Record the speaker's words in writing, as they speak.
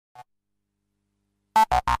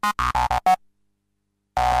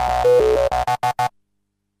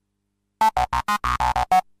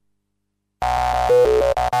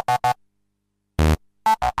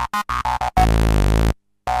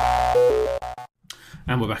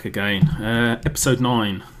And we're back again. Episode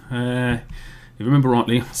 9. If you remember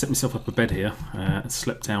rightly, I set myself up a bed here and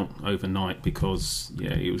slept out overnight because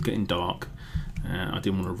it was getting dark. I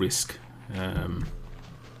didn't want to risk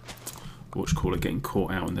getting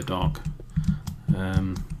caught out in the dark.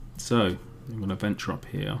 So I'm going to venture up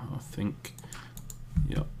here. I think,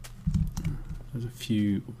 yep. There's a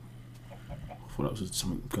few. I thought that was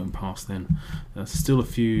something going past then. There's still a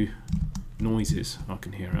few noises I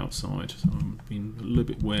can hear outside, so I'm being a little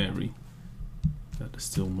bit wary that there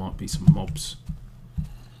still might be some mobs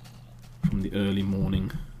from the early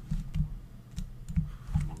morning.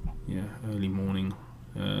 Early morning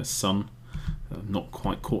sun. Not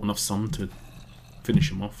quite caught enough sun to finish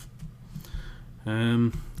them off.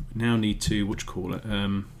 Now need to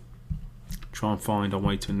try and find our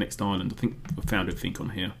way to the next island. I think I found everything on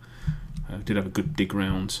here. Did have a good dig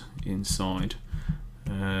round inside.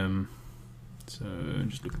 So I'm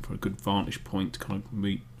just looking for a good vantage point to kind of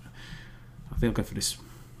meet. I think I'll go for this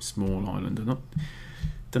small island. I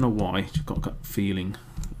don't know why, just got a gut feeling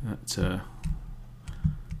that a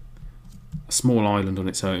small island on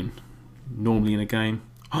its own, normally in a game.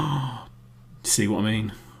 See what I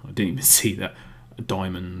mean? I didn't even see that. A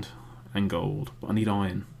diamond and gold, but I need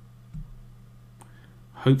iron.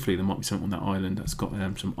 Hopefully there might be something on that island that's got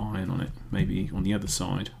some iron on it, maybe on the other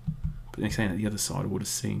side. But they're saying at the other side I would have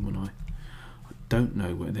seen when I don't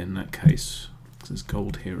know where then in that case, because there's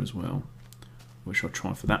gold here as well. Which I'll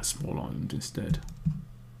try for that small island instead.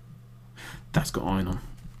 That's got iron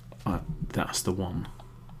on. That's the one.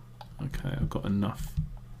 Okay, I've got enough.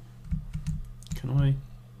 Can I?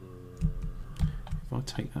 If I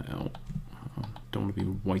take that out, I don't want to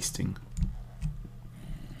be wasting.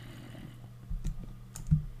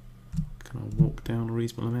 Can I walk down a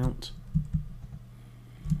reasonable amount?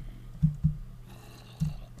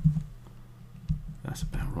 That's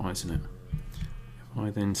about right, isn't it? If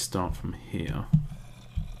I then start from here, I'm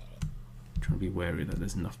trying to be wary that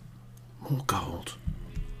there's enough more gold.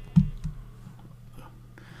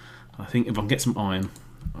 I think if I can get some iron,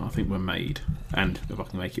 I think we're made. And if I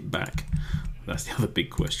can make it back, that's the other big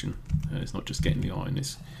question. It's not just getting the iron,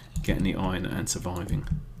 it's getting the iron and surviving.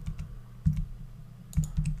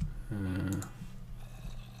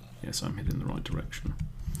 Yes, I'm heading in the right direction.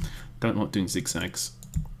 Don't like doing zigzags.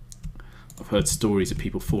 I've heard stories of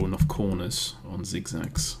people falling off corners on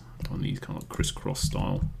zigzags, on these kind of crisscross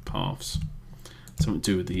style paths. Something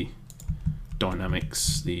to do with the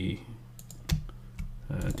dynamics, the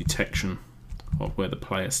detection of where the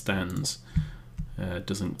player stands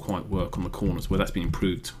doesn't quite work on the corners. Well, that's been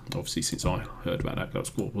improved, obviously, since I heard about that.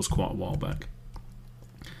 That was quite a while back.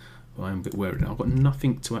 But I am a bit wary now. I've got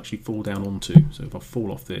nothing to actually fall down onto, so if I fall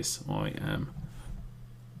off this, I am...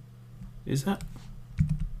 Is that...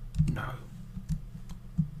 No.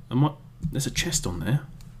 There's a chest on there.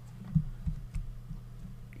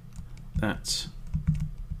 That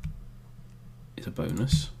is a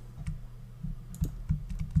bonus.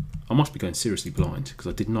 I must be going seriously blind because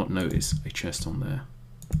I did not notice a chest on there.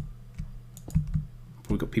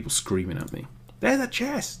 Probably got people screaming at me. There's a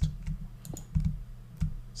chest!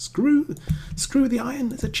 Screw the iron,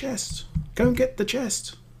 there's a chest. Go and get the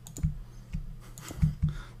chest.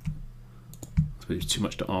 I suppose it's too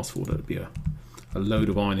much to ask for. That'd be a load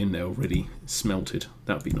of iron in there already smelted.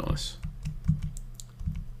 That would be nice.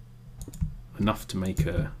 Enough to make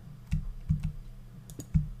an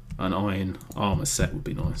iron armour set would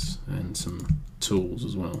be nice. And some tools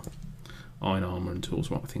as well. Iron armour and tools.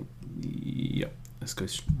 Right, I think, yep. Let's go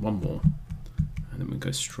one more. And then we'll go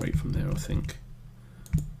straight from there, I think.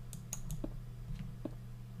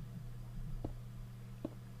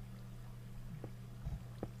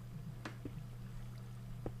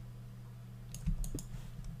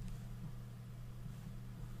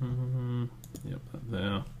 Yep, that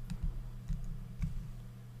there.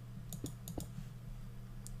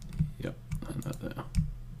 Yep, and that there.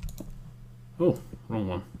 Oh, wrong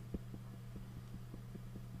one.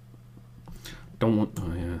 Don't want.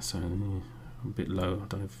 Oh yeah, so I'm a bit low. I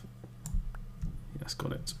don't know if. Yes,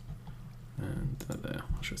 got it. And that there,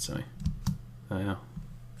 I should say. There.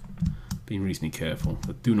 Being reasonably careful.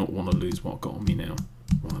 I do not want to lose what I've got on me now.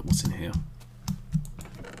 Right, what's in here?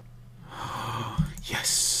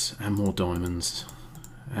 Yes, and more diamonds,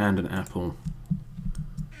 and an apple.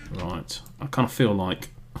 Right, I kind of feel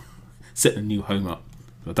like setting a new home up.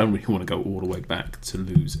 I don't really want to go all the way back to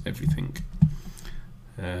lose everything.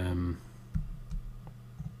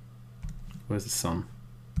 Where's the sun?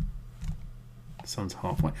 The sun's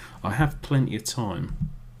halfway. I have plenty of time.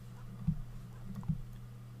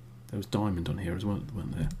 There was diamond on here as well,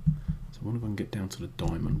 weren't there? So I wonder if I can get down to the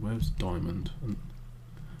diamond. Where's diamond?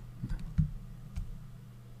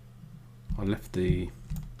 I left the...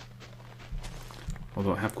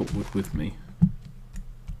 Although I have got wood with me.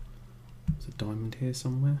 There's a diamond here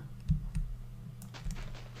somewhere.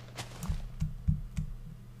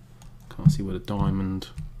 Can't see where the diamond...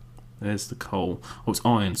 There's the coal. Oh, it's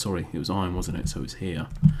iron, sorry. It was iron, wasn't it? So it's here.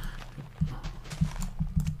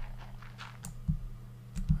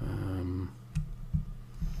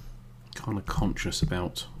 Kind of conscious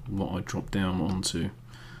about what I drop down onto.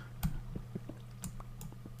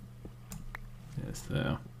 It's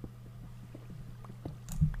there.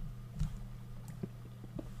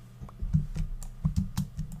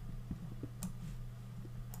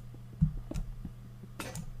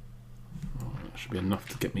 Oh, that should be enough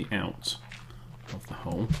to get me out of the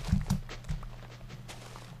hole.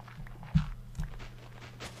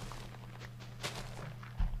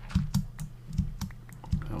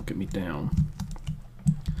 Get me down.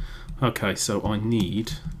 Okay, so I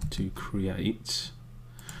need to create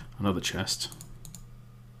another chest.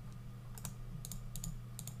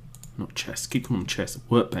 Not chest, keep calling them chest,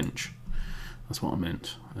 workbench. That's what I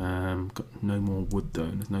meant. Got no more wood though,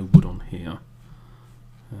 there's no wood on here.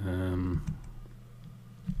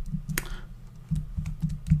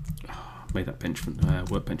 Made that bench for,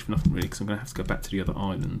 workbench for nothing really, because I'm going to have to go back to the other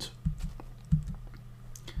island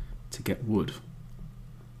to get wood.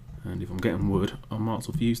 And if I'm getting wood, I might as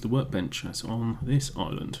well use the workbench that's on this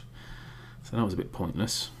island. So that was a bit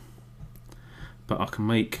pointless. But I can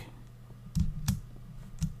make...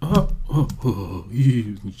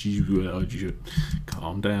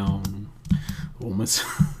 Calm down. Almost.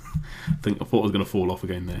 I thought I was going to fall off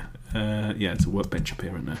again there. Yeah, it's a workbench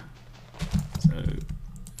appearing there. So,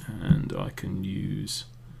 and I can use...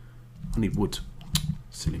 I need wood.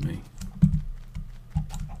 Silly me.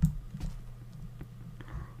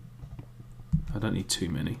 I don't need too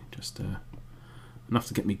many, just enough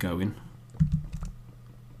to get me going.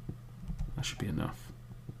 That should be enough.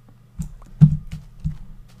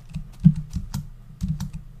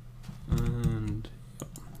 And yep,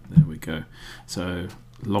 there we go. So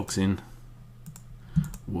logs in,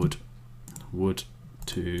 wood, wood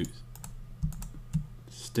to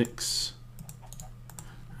sticks,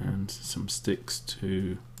 and some sticks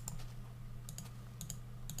to...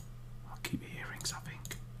 I'll keep earrings, I think.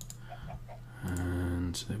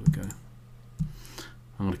 And there we go.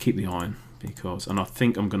 I'm going to keep the iron because, and I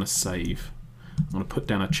think I'm going to save. I'm going to put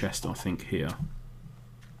down a chest, I think, here.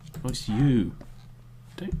 Oh, it's you.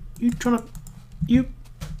 Don't you trying to...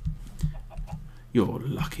 You're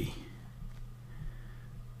lucky.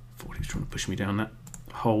 Thought he was trying to push me down that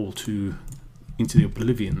hole into the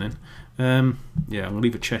oblivion then. Yeah, I'm going to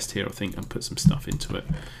leave a chest here, I think, and put some stuff into it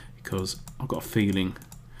because I've got a feeling,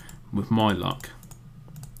 with my luck,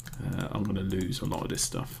 I'm going to lose a lot of this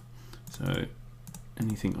stuff. So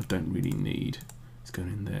anything I don't really need is going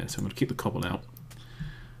in there. So I'm going to keep the cobble out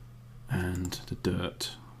and the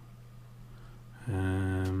dirt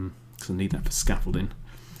because I need that for scaffolding.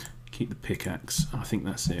 Keep the pickaxe. I think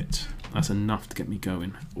that's it. That's enough to get me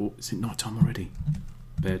going. Oh, is it night time already?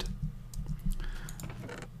 Bed.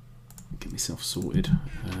 Get myself sorted.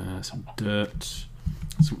 Some dirt.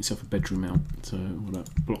 Sort myself a bedroom out. So I'm going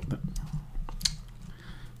to block that.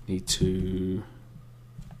 Need to...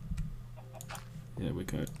 There we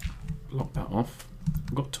go. Lock that off.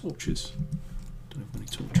 I've got torches. Don't have any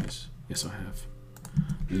torches. Yes, I have.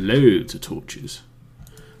 Loads of torches.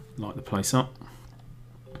 Light the place up.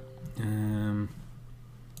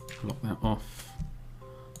 Lock that off.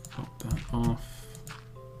 Lock that off.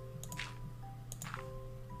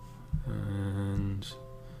 And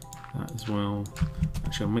that as well.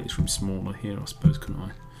 Actually, I'll make this room smaller here, I suppose, couldn't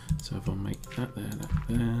I? So if I make that there, that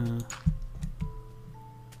there.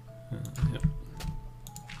 Yep.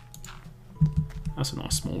 That's a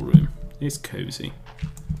nice small room. It's cosy.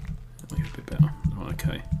 That makes it a bit better. Right,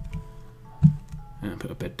 okay. And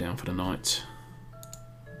put a bed down for the night.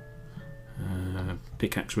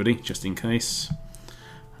 Pickaxe ready, just in case.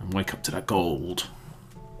 And wake up to that gold.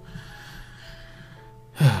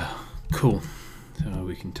 Cool. So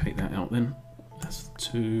we can take that out then. That's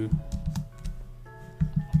 2.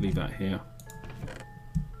 Leave that here.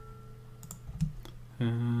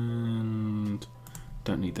 And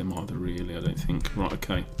don't need them either really, I don't think. Right,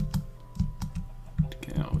 okay. To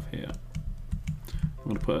get out of here. I'm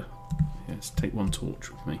going to put a... Yes, take one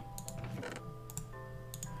torch with me.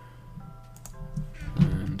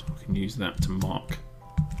 And I can use that to mark.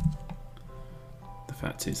 The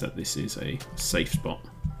fact is that this is a safe spot.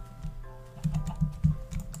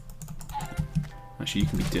 Actually, you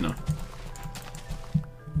can be dinner.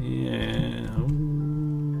 Yeah.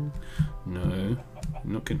 Ooh. No.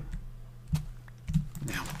 I'm not going.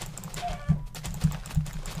 Now.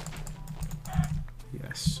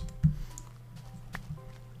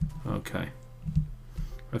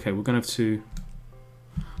 Okay, we're going to have to...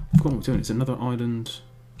 I forgot what we're doing. It's another island.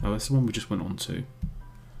 Oh, that's the one we just went on to.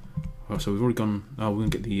 Oh, so we've already gone... Oh, we're going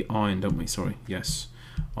to get the iron, don't we? Sorry. Yes.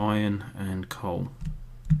 Iron and coal.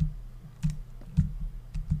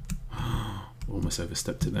 Almost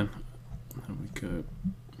overstepped it then. There we go.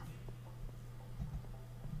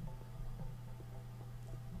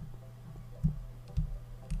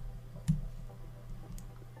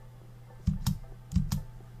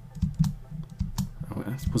 Oh,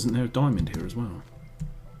 wasn't there a diamond here as well?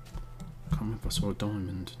 I can't remember if I saw a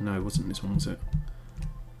diamond. No, it wasn't this one, was it?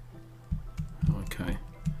 Okay.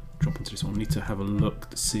 Drop into this one. I need to have a look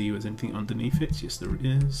to see if there's anything underneath it. Yes, there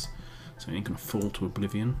is. So it ain't going to fall to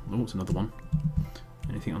oblivion. Oh, it's another one.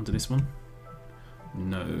 Anything under this one?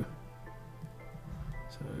 No.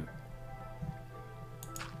 So,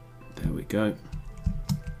 there we go.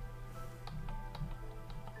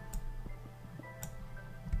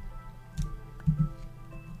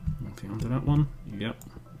 Anything under that one? Yep.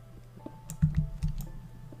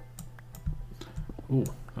 Oh,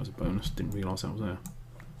 that was a bonus. Didn't realise that was there.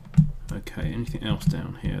 Okay, anything else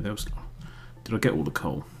down here? There was. Did I get all the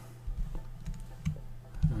coal?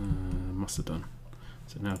 Must have done.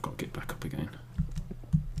 So now I've got to get back up again.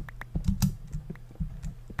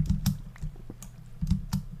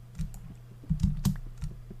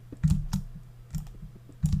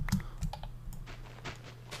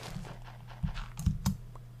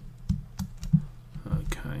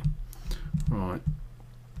 Okay, right.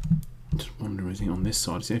 Just wondering anything on this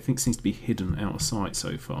side. See, everything seems to be hidden out of sight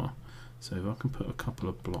so far. So if I can put a couple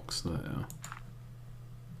of blocks there.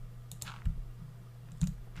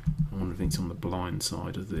 I wonder if it's on the blind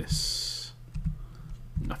side of this.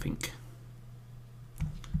 Nothing.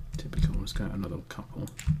 Typical. Let's go another couple.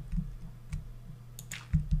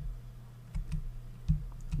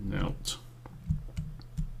 Melt.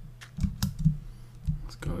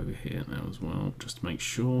 Let's go over here now as well, just to make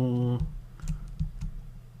sure.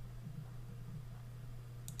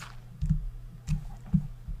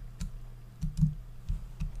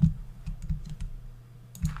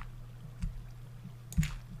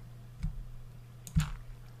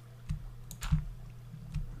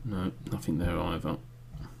 No, nothing there either.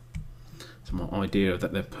 So my idea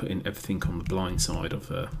that they're putting everything on the blind side of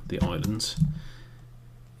the islands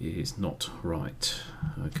is not right.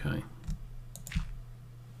 Okay.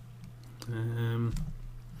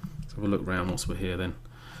 Let's have a look round whilst we're here then.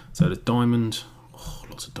 So the diamond, oh,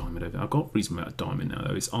 lots of diamond over there. I've got a reasonable amount of diamond now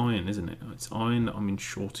though. It's iron, isn't it? It's iron that I'm in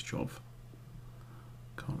shortage of.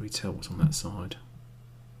 Can't really tell what's on that side.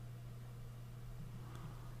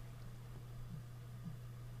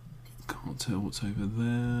 Can't tell what's over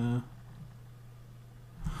there.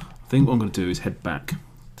 I think what I'm going to do is head back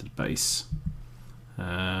to the base,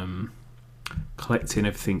 collecting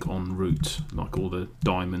everything en route, like all the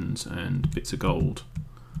diamonds and bits of gold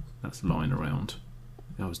that's lying around.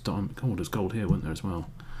 There was diamond. Oh, there's gold here, wasn't there as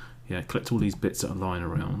well? Yeah, collect all these bits that are lying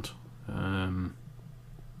around. Do you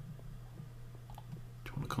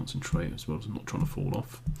want to concentrate as well as not trying to fall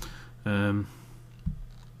off? If I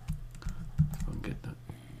can get that.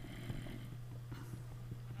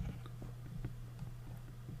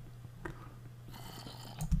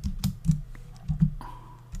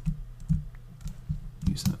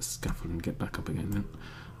 Use that scaffold and get back up again then.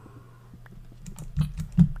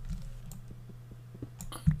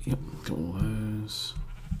 Yep, got all those.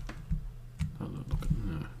 Oh, look at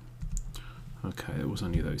no. Okay, it was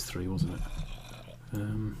only those three, wasn't it?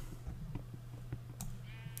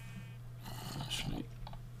 Actually,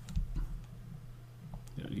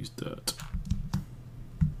 yeah, use dirt.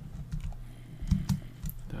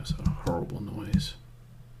 That's a horrible noise.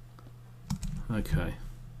 Okay.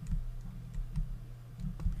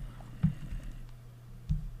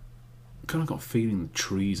 Kind of got a feeling the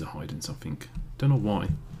trees are hiding something. Don't know why.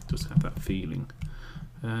 Just have that feeling.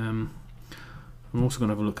 I'm also going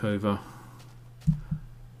to have a look over.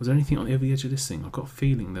 Was there anything over the edge of this thing? I've got a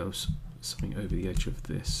feeling there was something over the edge of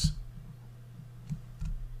this.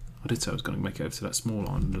 I did say I was going to make it over to that small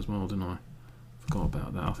island as well, didn't I? Forgot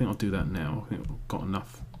about that. I think I'll do that now. I think I've got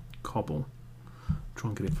enough cobble.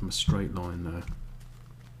 Try and get it from a straight line though.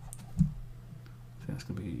 I think that's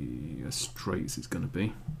going to be as straight as it's going to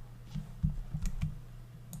be.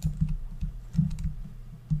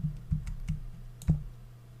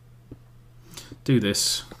 Do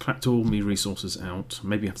this, collect all my resources out,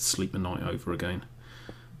 maybe have to sleep the night over again,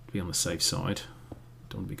 be on the safe side.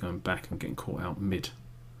 Don't want to be going back and getting caught out mid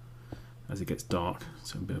as it gets dark,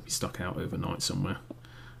 so I'll be stuck out overnight somewhere.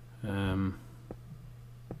 Can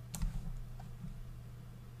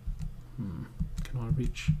I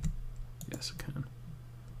reach? Yes, I can.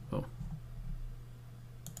 Oh.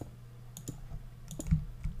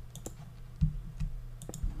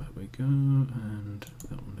 go, and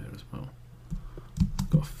that one there as well. I've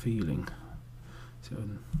got a feeling. So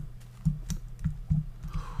don't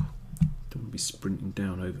want to be sprinting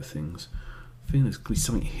down over things. I feel there's going to be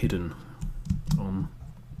something hidden on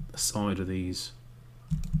the side of these.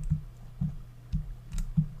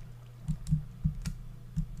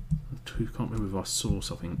 I can't remember if I saw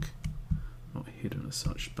something, not hidden as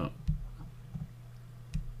such, but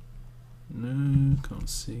no, can't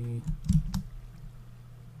see.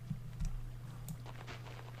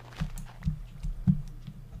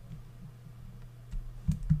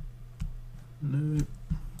 No.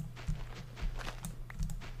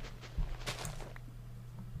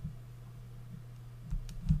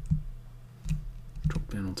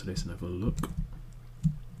 Drop down onto this and have a look.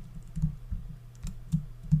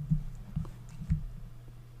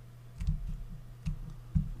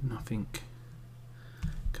 Nothing.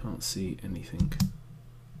 Can't see anything.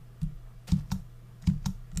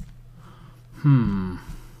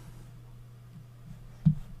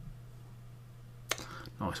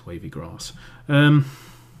 Nice wavy grass.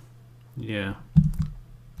 Yeah.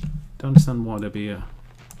 Don't understand why there'd be a.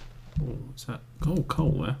 Oh, what's that? Oh,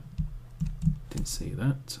 coal there. Didn't see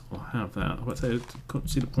that. I'll have that. I say, I can't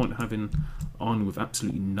see the point of having iron with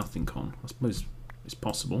absolutely nothing on. I suppose it's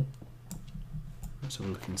possible. Let's have a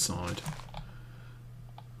look inside.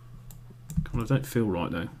 I don't feel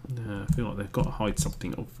right though. I feel like they've got to hide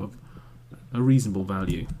something of a reasonable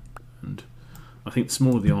value, and I think the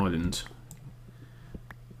smaller the island,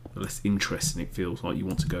 the less interesting it feels like you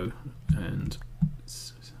want to go. And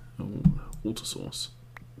it's, oh, water source.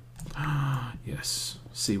 Yes,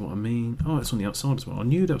 see what I mean? Oh, it's on the outside as well. I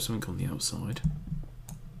knew there was something on the outside.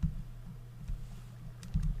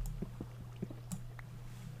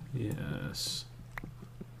 Yes,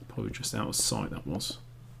 probably just out of sight that was.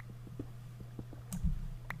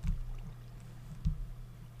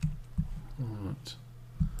 Alright.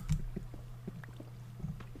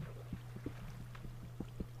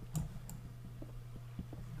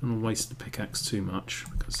 I don't want to waste the pickaxe too much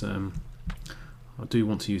because I do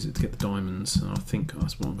want to use it to get the diamonds, and I think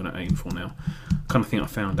that's what I'm going to aim for now. I kind of think I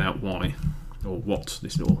found out why, or what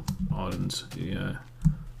this little island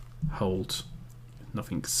holds.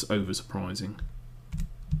 Nothing's over surprising.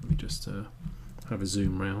 Let me just have a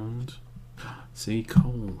zoom round. See,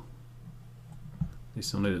 coal. I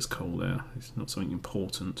know there's coal there. It's not something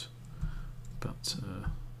important, but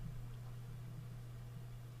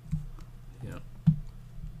yeah.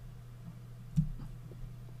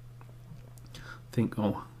 I think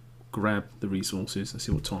I'll grab the resources. Let's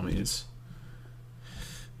see what time it is.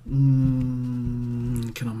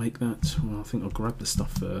 Can I make that? Well, I think I'll grab the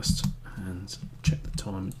stuff first and check the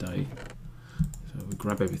time of day. So we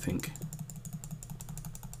grab everything.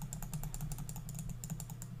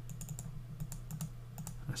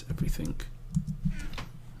 That's everything.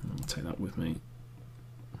 I'll take that with me.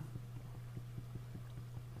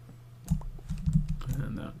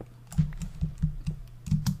 And that.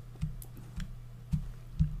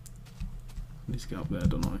 I need to get up there,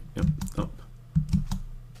 don't I? Yep, up.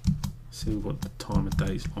 See what the time of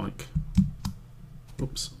day is like.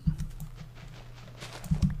 Oops.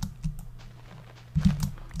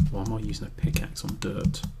 Why am I using a pickaxe on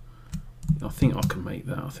dirt? I think I can make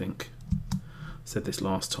that, I think. I said this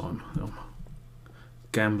last time. I'm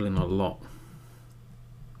gambling a lot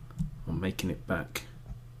on making it back.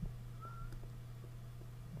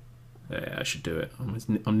 Yeah, I should do it.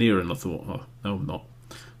 I'm nearer than I thought. Oh, no, I'm not.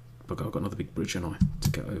 But I've got another big bridge, haven't I, to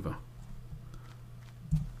get over.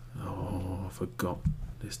 Oh, I forgot.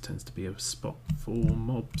 This tends to be a spot for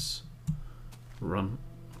mobs. Run.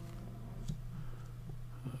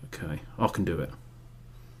 Okay, I can do it.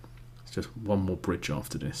 It's just one more bridge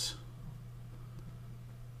after this.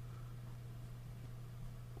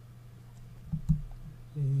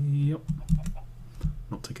 Yep.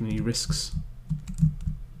 Not taking any risks.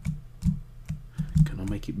 Can I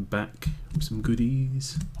make it back with some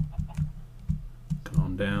goodies?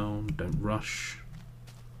 Calm down, don't rush.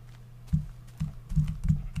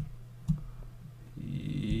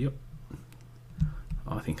 Yep.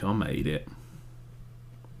 I think I made it.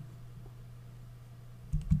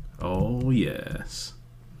 Oh yes.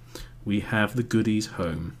 We have the goodies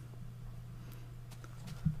home.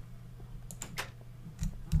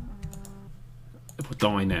 If I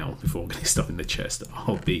die now before getting stuff in the chest,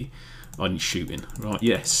 I'm shooting. Right,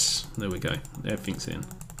 yes. There we go. Everything's in.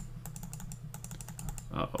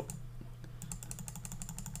 Uh-oh.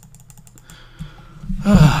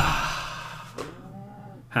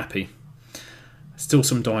 Happy. Let's Still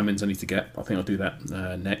some diamonds I need to get. I think I'll do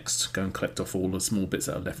that next. Go and collect off all the small bits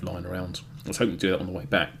that are left lying around. I was hoping to do that on the way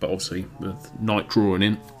back, but obviously with night drawing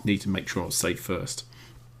in, need to make sure I was safe first.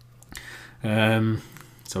 So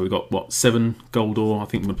we've got, what, 7 gold ore. I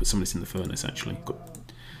think I'm going to put some of this in the furnace, actually. Put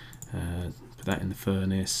that in the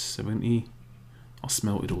furnace. 70. I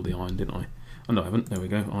smelted all the iron, didn't I? Oh, no, I haven't. There we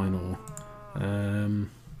go. Iron ore. I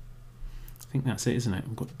think that's it, isn't it?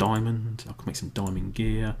 We've got diamond. I can make some diamond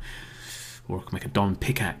gear. Or I can make a diamond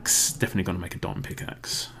pickaxe. Definitely going to make a diamond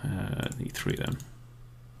pickaxe. Need 3 of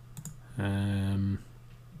them.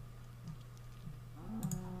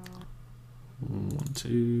 1,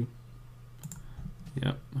 2.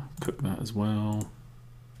 Yep, I'll cook that as well.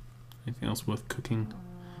 Anything else worth cooking?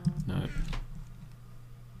 No.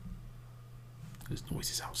 There's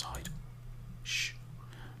noises outside. Shh.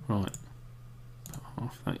 Right. About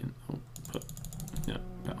half that in. Oh,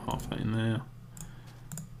 about half that in there.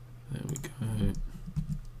 There we go.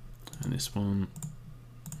 And this one.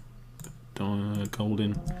 Gold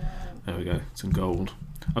in. There we go. Some gold.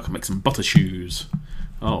 I can make some butter shoes.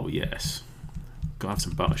 Oh yes. Gotta have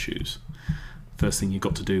some butter shoes. First thing you've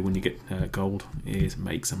got to do when you get gold is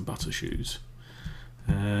make some butter shoes.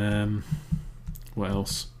 What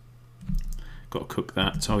else? Got to cook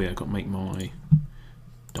that. Oh yeah, got to make my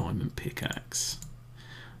diamond pickaxe.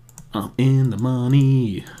 I'm in the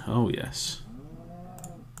money. Oh yes.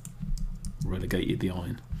 Relegated the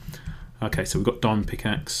iron. Okay, so we've got diamond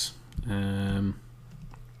pickaxe. Yeah.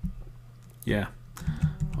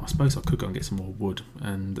 I suppose I could go and get some more wood,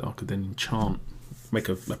 and I could then enchant, make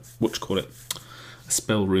a what you call it, a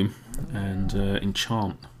spell room, and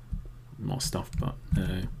enchant more stuff. But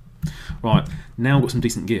right now I've got some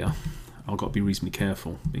decent gear. I've got to be reasonably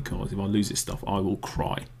careful, because if I lose this stuff, I will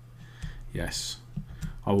cry. Yes,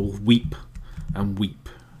 I will weep and weep,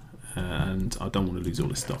 and I don't want to lose all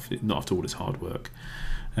this stuff. Not after all this hard work.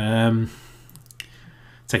 Taken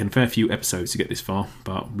a fair few episodes to get this far,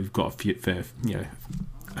 but we've got a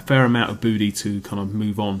fair amount of booty to kind of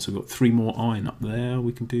move on. So we've got 3 more iron up there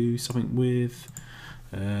we can do something with.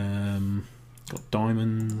 Got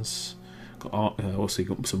diamonds. Also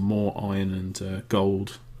got some more iron and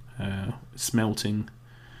gold. Smelting.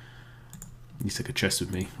 Need to take a chest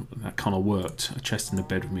with me. That kind of worked. A chest in the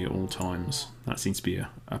bed with me at all times. That seems to be a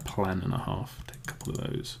plan and a half. Take a couple of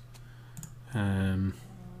those.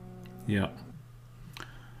 Yeah.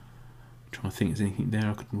 Trying to think, is there anything there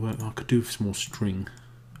I could work? I could do with some more string.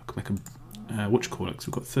 I could make a what you call it? 'Cause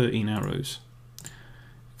we've got 13 arrows.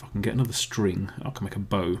 If I can get another string, I can make a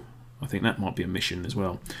bow. I think that might be a mission as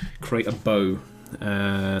well. Create a bow.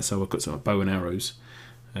 So I've got some bow and arrows.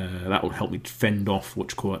 That will help me fend off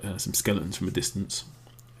what you call it, some skeletons from a distance,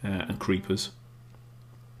 and creepers.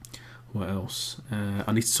 What else?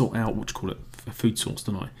 I need to sort out what you call it, a food source,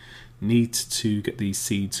 don't I? Need to get these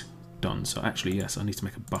seeds done. So actually, yes, I need to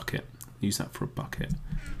make a bucket. Use that for a bucket.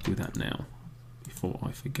 Do that now before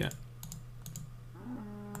I forget.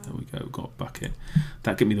 There we go, we've got a bucket.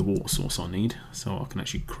 That'll give me the water source I need, so I can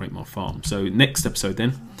actually create my farm. So next episode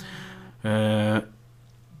then, I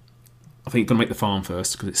think I'm gonna make the farm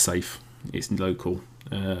first because it's safe, it's local.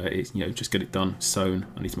 It's just get it done, sown.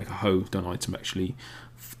 I need to make a hoe, don't I, to actually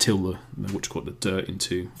till the dirt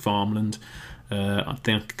into farmland. I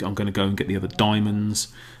think I'm going to go and get the other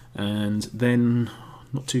diamonds, and then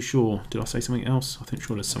not too sure. Did I say something else? I think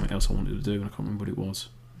sure there's something else I wanted to do, and I can't remember what it was.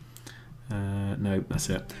 No, that's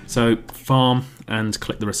it. So farm and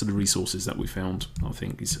collect the rest of the resources that we found, I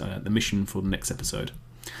think is the mission for the next episode.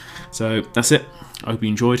 So that's it. I hope you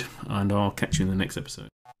enjoyed, and I'll catch you in the next episode.